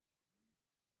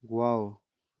Wow,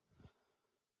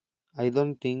 I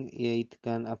don't think it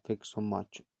can affect so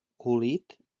much. Could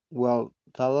it? Well,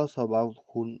 tell us about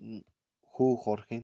who Jorge.